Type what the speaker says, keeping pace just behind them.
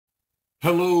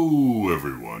Hello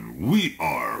everyone, we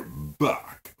are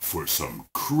back for some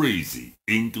crazy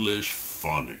English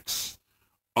phonics.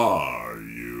 Are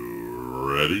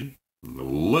you ready?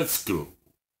 Let's go.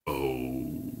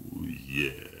 Oh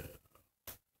yeah.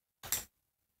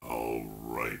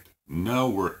 Alright, now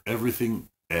we're everything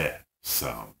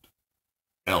sound.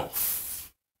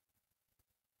 Elf,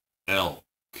 elk,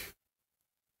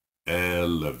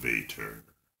 elevator,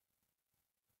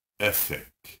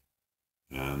 ethic,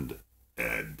 and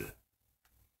ed.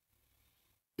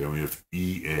 Then we have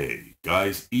EA.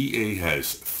 Guys, EA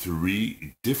has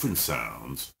 3 different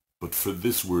sounds, but for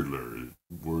this word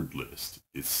list,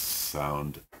 it's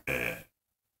sound E.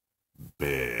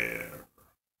 Bear,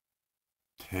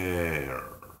 tear,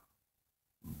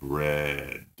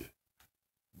 bread,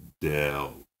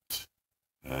 dealt,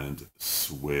 and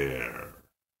swear.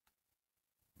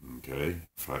 Okay,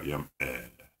 fayam E.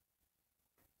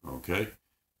 Okay,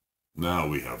 now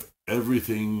we have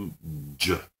everything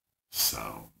J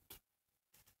sound.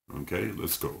 Okay,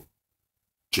 let's go.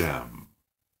 Jam,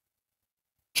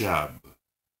 jab,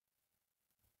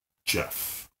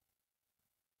 Jeff,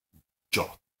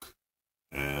 jock,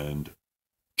 and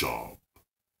job.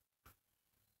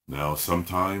 Now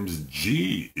sometimes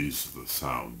G is the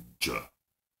sound J.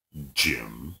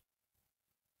 Jim,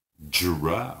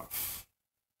 giraffe.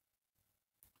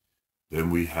 Then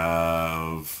we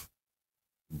have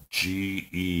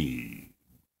GE.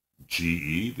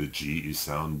 GE, the G is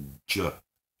sound J,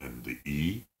 and the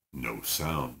E, no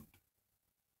sound.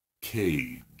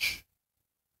 Cage,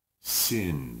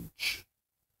 singe,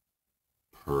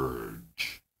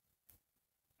 purge,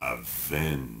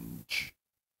 avenge.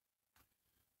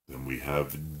 Then we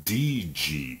have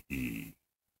DGE.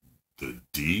 The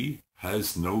D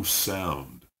has no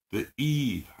sound. The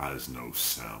E has no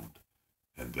sound.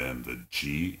 And then the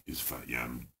G is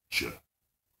fayam J.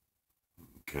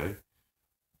 Okay?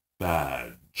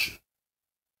 Badge,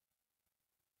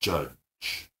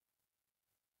 judge,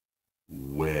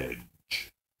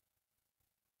 wedge,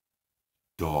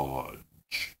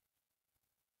 dodge,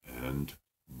 and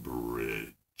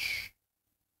bridge.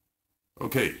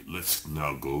 Okay, let's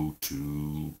now go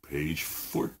to page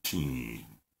 14.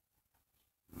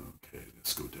 Okay,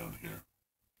 let's go down here.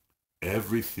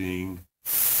 Everything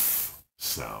F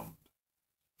sound.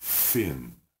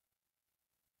 Fin,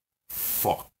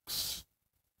 fox,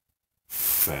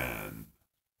 fan,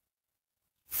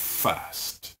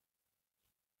 fast,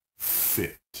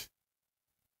 fit.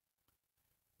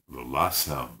 The last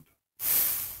sound,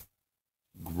 F,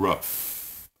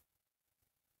 gruff,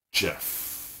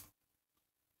 Jeff,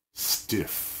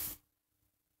 stiff,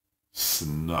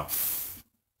 snuff,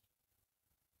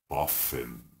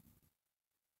 boffin.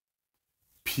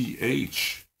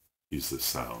 PH is the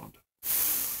sound,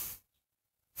 F,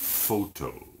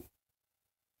 photo,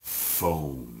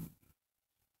 phone,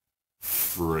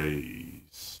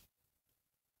 phrase,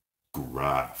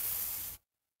 graph,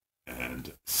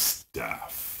 and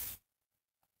staff.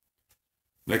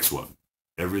 Next one,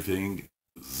 everything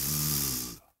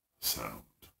Z sound.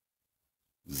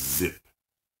 Zip,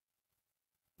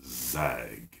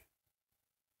 zag,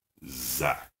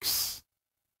 zax.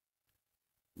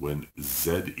 When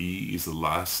ZE is the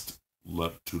last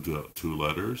two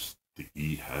letters, the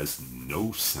E has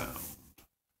no sound.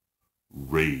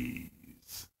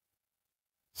 Raise,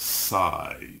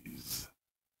 size,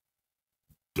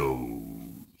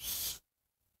 doze,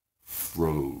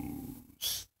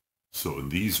 froze. So in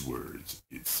these words,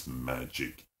 it's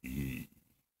magic E.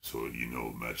 So you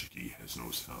know magic E has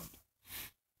no sound.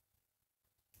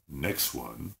 Next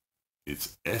one,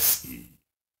 it's SE.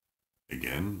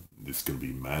 Again, this is going to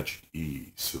be magic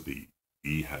E. So the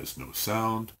E has no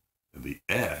sound, and the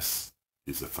S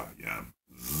is a fayam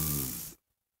Z.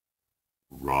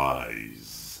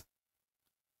 Rise,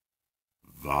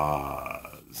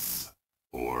 vase,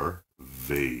 or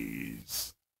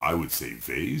vase. I would say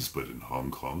vase, but in Hong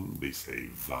Kong they say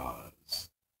vase.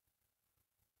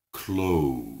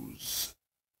 Close,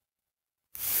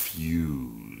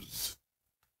 fuse,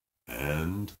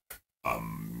 and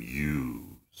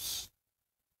amuse.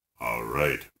 All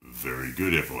right, very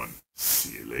good everyone.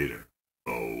 See you later.